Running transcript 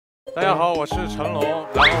大家好，我是成龙。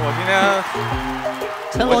然后我今天，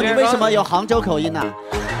成龙，你为什么有杭州口音呢？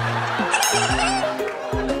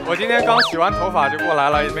我今天刚洗完头发就过来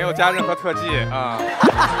了，也没有加任何特技啊。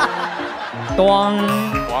咚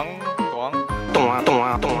咚咚咚啊咚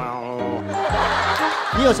啊咚啊！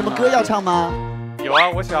你有什么歌要唱吗？有啊，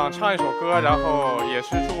我想唱一首歌，然后也是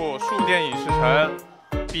祝树电影视城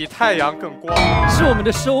比太阳更光。是我们的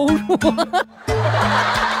收入。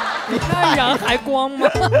比太阳还光吗？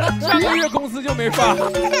上个月工资就没发，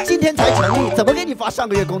今天才成立，怎么给你发上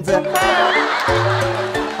个月工资？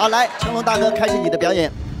好，来，成龙大哥，开始你的表演。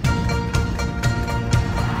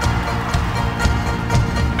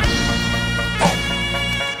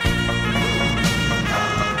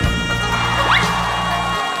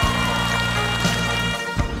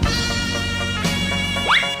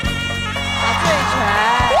打醉拳。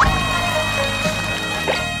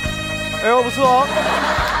哎呦，不错哦。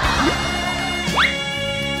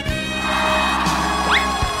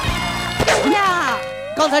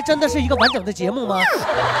 刚才真的是一个完整的节目吗？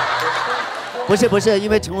不是，因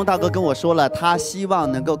为成龙大哥跟我说了，他希望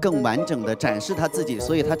能够更完整的展示他自己，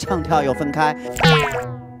所以他唱跳要分开。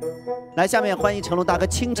来，下面欢迎成龙大哥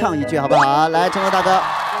清唱一句，好不好？来，成龙大哥。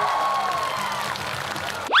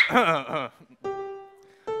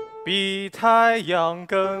比太阳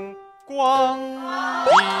更光，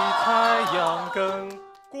比太阳更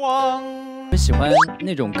光。我喜欢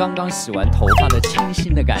那种刚刚洗完头发的清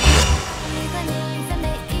新的感觉。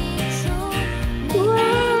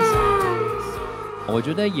 我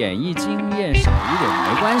觉得演艺经验少一点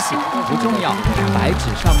没关系，不重要。白纸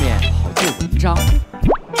上面好做文章，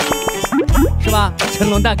是吧，成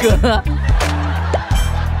龙大哥？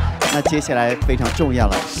那接下来非常重要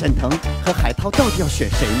了，沈腾和海涛到底要选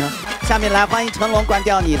谁呢？下面来欢迎成龙关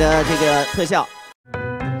掉你的这个特效。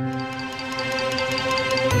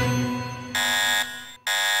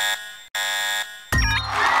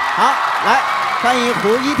好，来欢迎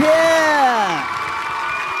胡一天。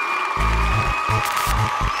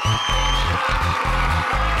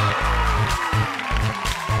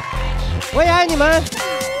 我也爱你们。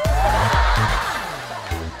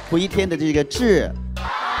胡一天的这个致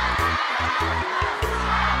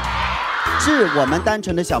我们单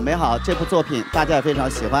纯的小美好这部作品，大家也非常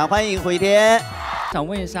喜欢，欢迎胡一天。想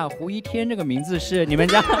问一下，胡一天这个名字是你们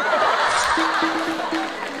家？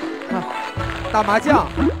打麻将，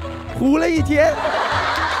胡了一天。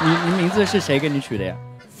你名字是谁给你取的呀？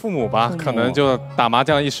父母吧，可能就打麻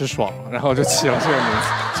将一时爽，然后就起了这个名字。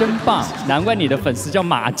 真棒，难怪你的粉丝叫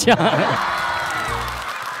麻将。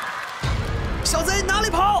小贼哪里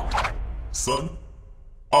跑？3、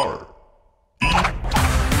2、1。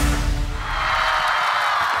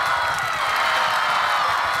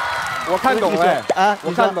我看懂了啊！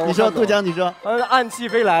我看懂。你说杜江，你说。暗器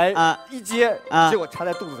飞来啊，一接啊，结果插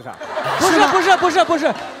在肚子上。不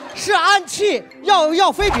是，是暗器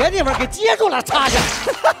要飞别的地方给接住了，插下。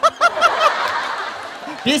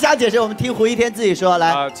别瞎解释，我们听胡一天自己说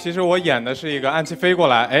来。其实我演的是一个暗器飞过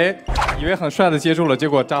来，哎，以为很帅的接住了，结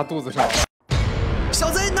果扎肚子上。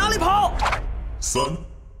小贼哪里跑？3、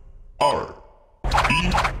2、1。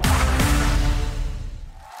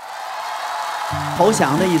投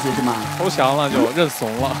降的意思是吗？投降了就认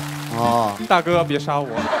怂了。哦，大哥别杀我。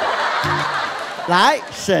来，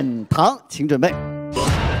沈腾，请准备。3、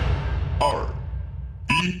2、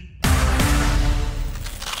1。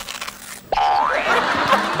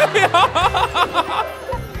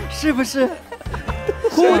 是不是？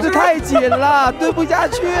裤子太紧了，蹲不下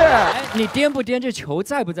去。哎，你颠不颠这球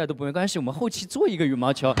在不在都没关系，我们后期做一个羽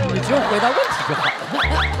毛球，你只用回答问题就好。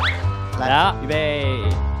来啊，预备，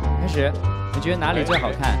开始。你觉得哪里最好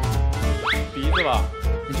看？鼻子吧。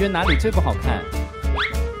你觉得哪里最不好看？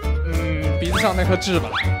鼻子上那颗痣吧。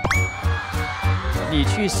你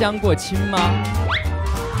去相过亲吗？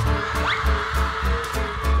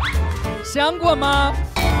相过吗？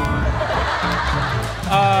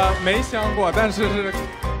没相过，但是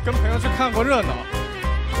跟朋友去看过热闹。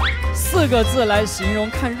 4个字来形容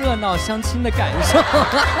看热闹相亲的感受，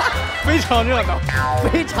非常热闹，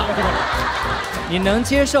非常热闹。你能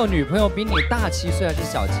接受女朋友比你大7岁还是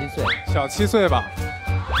小7岁？小7岁吧。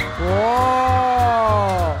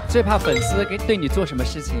哇！最怕粉丝对你做什么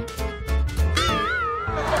事情？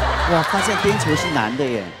哇，发现颠球是难的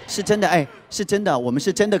耶，是真的哎，是真的，我们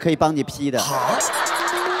是真的可以帮你 P 的。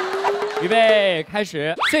预备，开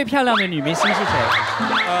始。最漂亮的女明星是谁？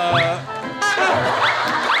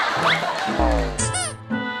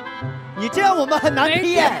你这样我们很难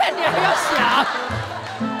P 耶，你还要想。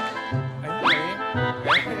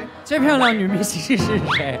最漂亮女明星是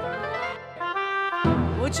谁？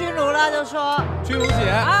吴君如了就说。君如姐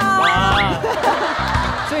啊。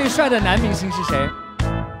最帅的男明星是谁？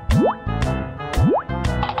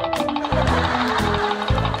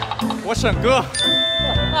我沈哥。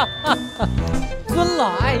尊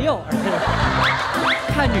老爱幼。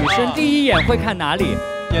看女生第一眼会看哪里？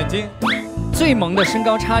眼睛。最萌的身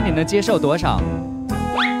高差你能接受多少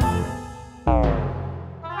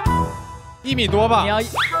？1米多吧。你要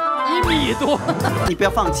1米多。你不要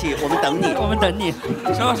放弃，我们等你。我们等你。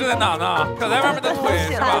沈老师在哪呢？搁在外面的腿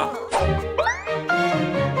是吧？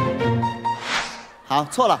好，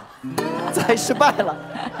错了，猜失败了，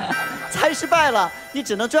猜失败了，你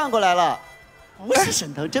只能转过来了。不是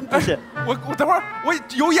沈腾，真不是。我等会儿，我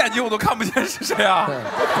有眼睛我都看不见是谁啊？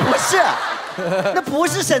不是，那不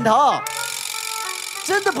是沈腾，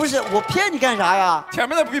真的不是。我骗你干啥呀？前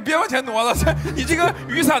面的别往前挪了，你这个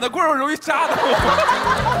雨伞的棍儿容易扎到我。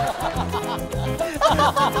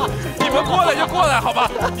你们过来就过来，好吧？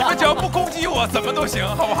你们只要不攻击我，怎么都行，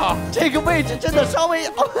好不好？这个位置真的稍微。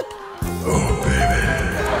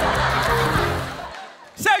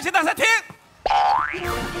下一期大赛听。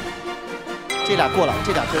这俩过了，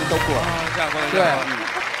这俩真都过了。这俩过了，对，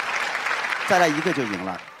再来一个就赢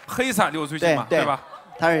了。黑伞离我最近嘛，对吧？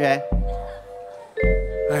他是谁？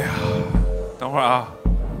哎呀，等会儿啊，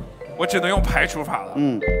我只能用排除法了。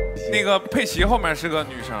那个佩奇后面是个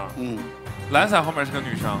女生，蓝伞后面是个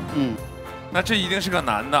女生，那这一定是个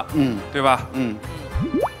男的，对吧？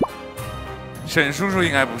沈叔叔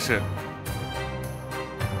应该不是。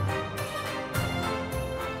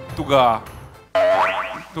杜哥，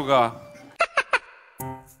杜哥，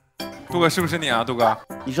杜哥是不是你啊？杜哥，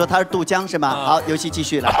你说他是杜江是吗？好，游戏继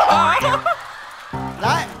续来。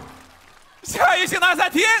来，下一期大赛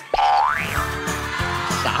听。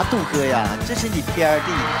啥杜哥呀？这是你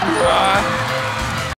PRD。